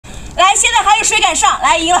来，现在还有谁敢上？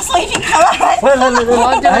来，赢了送一瓶可乐。来！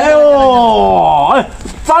哎呦，哎，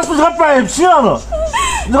咋不是还摆皮了呢？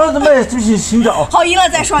你看这买这些新家。好，赢了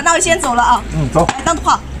再说，那我先走了啊。走。来，当土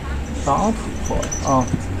炮。当土炮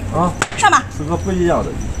啊！上马。是个不一样的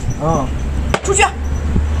啊。出去。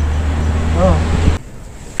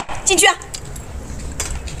进去。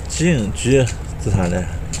进去，这啥呢？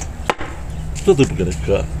这都不给他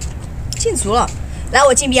搁。进足了，来，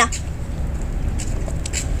我进边。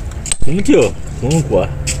红酒，红果。哎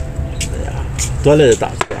呀，多来的大。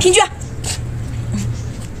平局。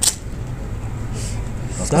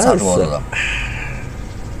啥桌子？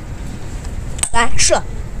来射。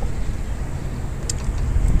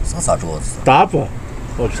啥桌子？打不？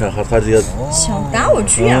我看他这个。想打我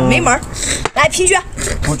局啊，没门儿！来平局。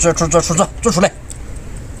出来。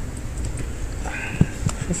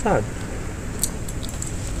说啥？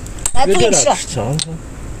来，都给你吃。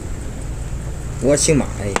我姓马，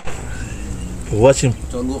哎，我姓，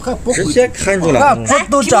直接看住了，这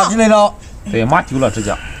都加进来了。对，马丢了直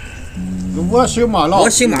接。我姓马了。我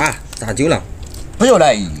姓马，咋丢了？不要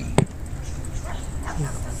来。局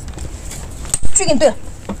给你对了。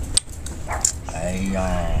哎呀，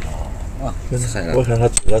我看他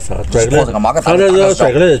这个啥，拽个来，他这个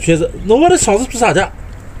拽个来的裙子，那我的上次做啥的？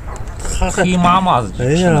黑马子。哎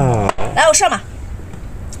呀！来，我上马。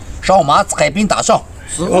上马海滨大上。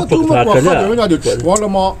是我都没过，喝人家就吃光了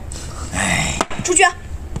吗？哎，出去。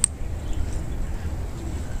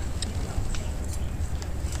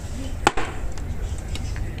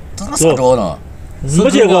这个啥招呢？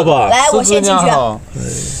没见过吧？来，我先进去。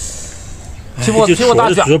替我打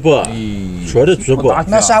局不？说的局不？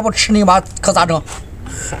那下午吃你妈可咋整？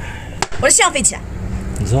嗨，我是象飞起。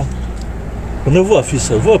你说，不能我飞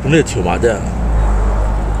车，我不能听妈的。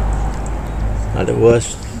那的我。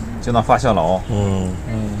就能发现了哦。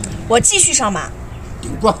我继续上马。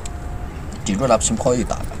顶住了，平炮一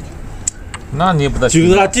打。那你不得就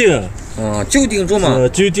给他顶。就顶住嘛。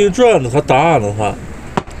就顶住了，他打了他。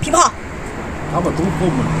平炮。他把中炮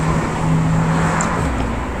嘛。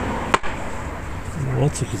我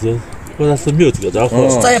这个我那是没有这个账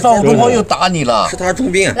号。再放中炮又打你了。是他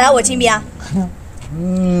中兵。来，我进边。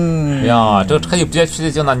哎呀，这车就别去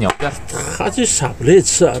就那鸟的，他就上不来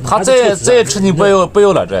吃。他再吃你不要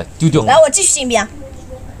了，这丢掉。来，我继续进边。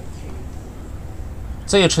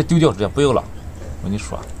这一吃丢掉，直接不要了。我跟你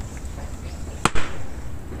说，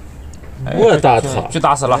我打他，就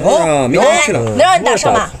打死了。没去了。能让你打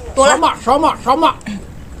上马，躲了。上马。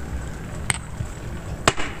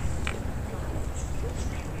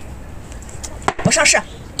我上士。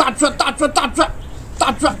大局。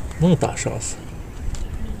能打上是？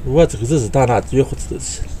我这个是打哪绝活子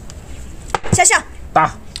去？下象。大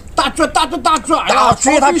局。哎呀，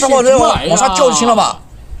追他之后，往上叫就行了吧？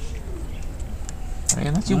哎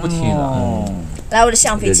呀，那就不踢了。来，我的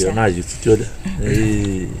象飞起。那意思觉得，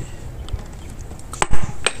哎。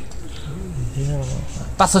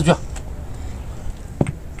打4局。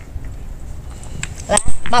来，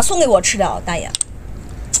马送给我吃掉，大爷。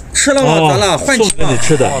吃了吗？咋了？换送给你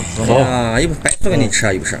吃的。好啊，又不白送给你吃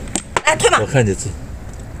啊，又不是。来，退马。我看你这。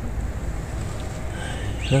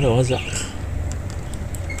原来我这。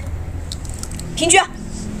平局。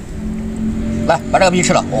来，把这个逼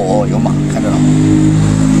吃了。有马，看着了。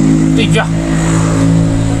对局。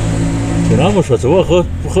听他们说，这我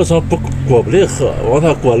和尚不过不来河，往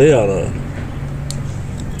他过来了。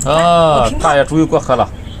大爷终于过河了。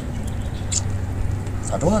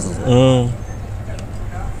咋着啊？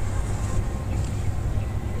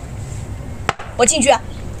我进局。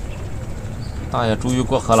大爷终于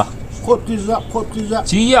过河了。破对热。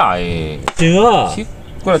急呀哎！行啊！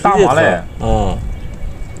过来打马来。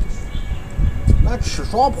那吃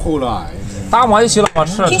双炮了。打马就行了嘛，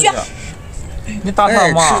吃。平局。你打他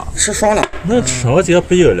马。吃双了。那吃我这个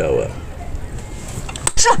不有了我。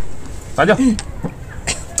是。打掉。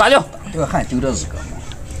这个还丢了这个。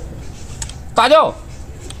打掉。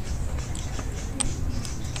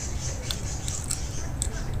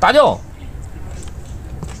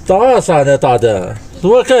打啥呢？打的，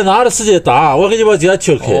我该拿的时间打，我给你把这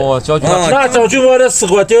挑开。将军，那将军我的4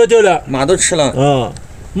个丢了，马都吃了。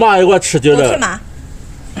马也给我吃掉了。退马。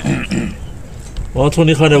王从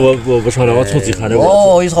你看着我不上来，王从自己看着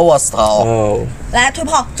我。一朝我死他来，退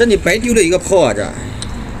炮。这你白丢了一个炮啊！这。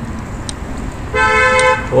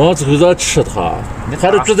王这个在吃他，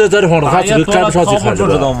他都住在这地方了，他这个赶不上去看着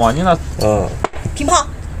知道吗？你那平炮。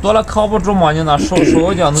多了靠不住吗？你那手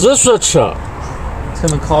这样只说吃。才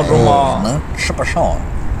能靠住吗？能吃不上。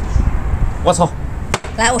我操！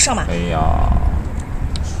来，我上马。哎呀，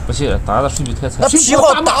不行，大家的数据太惨。那皮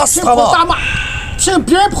炮打死他吧！凭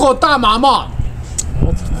鞭炮打马嘛。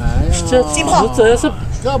哎呀，金炮这是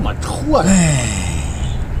这么臭啊！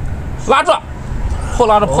拉住，炮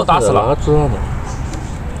拉着炮打死了。拉住呢。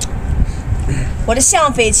我的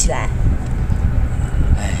象飞起来。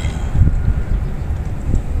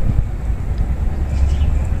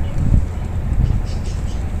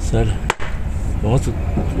算了，王子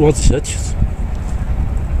先提走。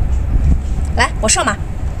来，我上马。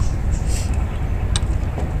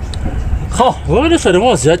好，我跟你说的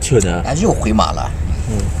王子先提呢。俺又回马了，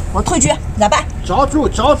我退车，咋办？交住，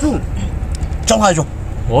张他一局。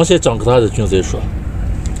王先张给他的军再说。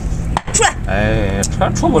出来。哎，这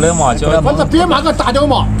出不来嘛，叫我这别马个打掉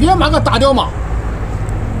嘛，别马打有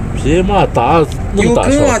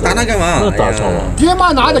梗啊，打那干嘛？能打上吗？别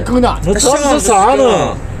马哪的梗呢？那打的是啥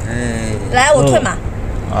呢？哎，来，我退马。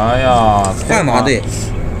哎呀，换马队。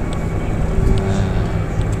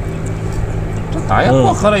这大爷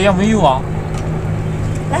过河了也没有啊。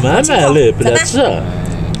来，慢慢来，不来急。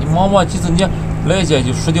你忙几次你来一届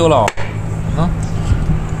就输掉了，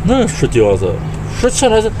能输掉子？输起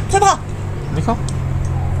来是退炮。你看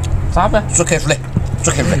咋办？做开出来，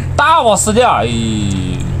打我死的，哎，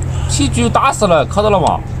皮局打死了，看到了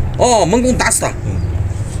吗？哦，猛攻打死他。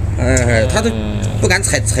哎，他都不敢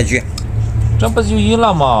踩局。这不就赢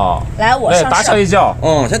了吗？来，我来上打下一脚。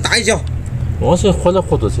哦，先打一脚。王先活来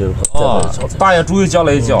活去才哦，大爷终于叫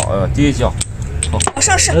了一脚，第一脚。我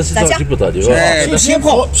上市，那是咋讲着急？不得的哎，这新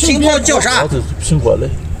炮叫啥我？这是苹果嘞。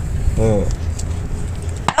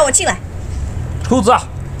来，我进来。抽子，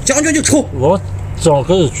将军就抽。王张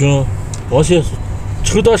个军，王先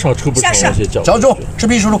抽得上抽不上，王先讲。交住，吃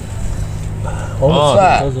皮输入。哦，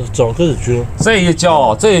他是张个军。这一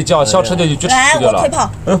脚，小吃的就绝来，吃掉了。我退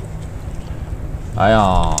炮。哎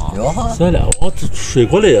呀，哟哈，算了，王这水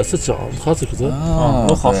过来也是讲，他这个是。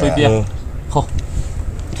有好水边，好，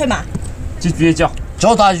退马。继续一脚。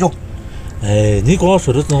交他一局。哎，你光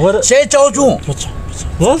说的我的。先交住。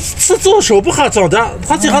我是左手不还长的，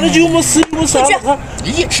他这还能有没事有没啥？他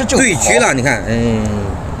一吃就对局了，你看，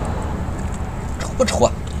抽不抽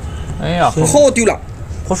啊？哎呀，好丢了。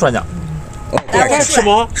胡说呢？哦，来，我是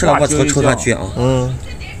吗？吃了我抽他局啊。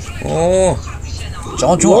哦，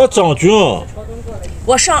将军，我张军，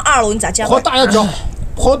我上2楼，你咋讲？跑大爷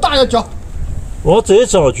脚，我再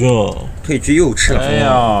张军，退局又吃了。哎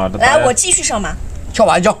呀，这来，我继续上马。跳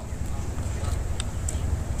马一脚。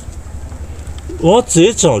我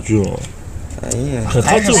再张军，哎呀，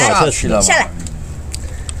他走马才去了。下来。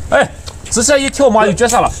哎，之前一跳马就绝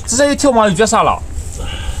杀了，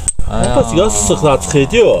我把这个屎给他拆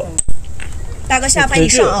掉。大哥下盘你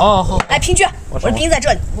上啊！哦，好，来平局，我的兵在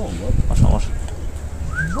这里。我上。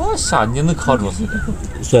我下你能扛住？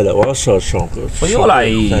算了，我上个。不用了，哎，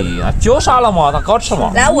叫啥了嘛？他刚吃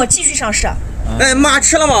嘛。来，我继续上市。哎，马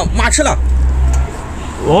吃了吗？马吃了。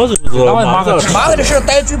我这不是马个马个的是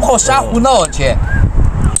带嘴炮瞎胡闹去。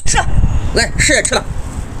是。来，是也吃了。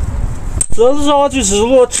这是让我就是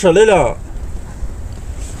我吃来了。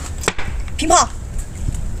平炮。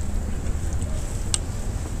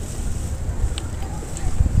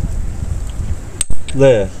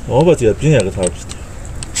来，我把这个兵也给他。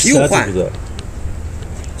又换了，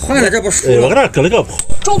这不输哎，我了。给他搁了个炮。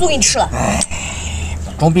中卒给你吃了。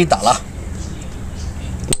中兵打了。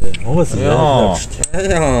对，我把这个给他吃掉。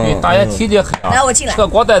哎呀，大爷体力黑啊！来，我进来。这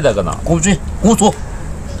光带这个呢。攻军，攻卒。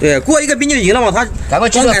对，过一个兵就赢了嘛，他赶快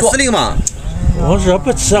光杆司令嘛。我惹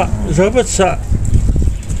不起，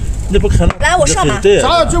你不看了？来，我上马。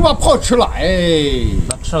咱就把炮吃了，哎，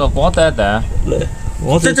那吃个光带。来，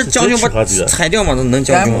我这将军把踩掉嘛，能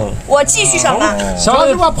将军吗？我继续上马。咱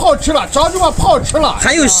就把炮吃了，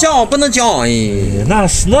还有象不能将，哎，那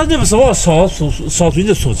你不是往上嘴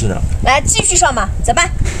的送去呢？来，继续上马，咋办？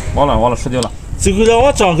完了，输掉了。这个让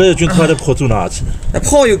我张个军团的炮走哪去呢？那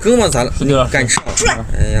炮有梗吗？咋了？输掉了，敢吃？出来！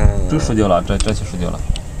哎呀，真输掉了，这期输掉了。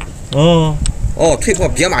哦，退炮，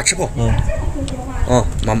别马吃炮。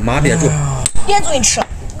马憋住。边卒给你吃了。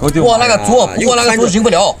我那个卒赢不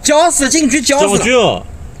了。将死进局，将死。将军，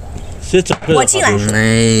先张个。我进来。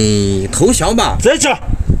哎，投降吧。再讲。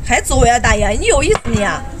还走呀，大爷，你有意思你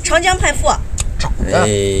啊！长江派父。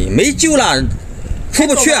哎，没救了，出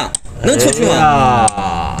不去，能出去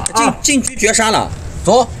吗？进局绝杀了。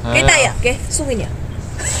走，给大爷，给送给你。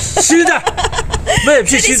是的，外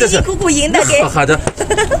皮是的是。辛辛苦苦赢的，给。好的。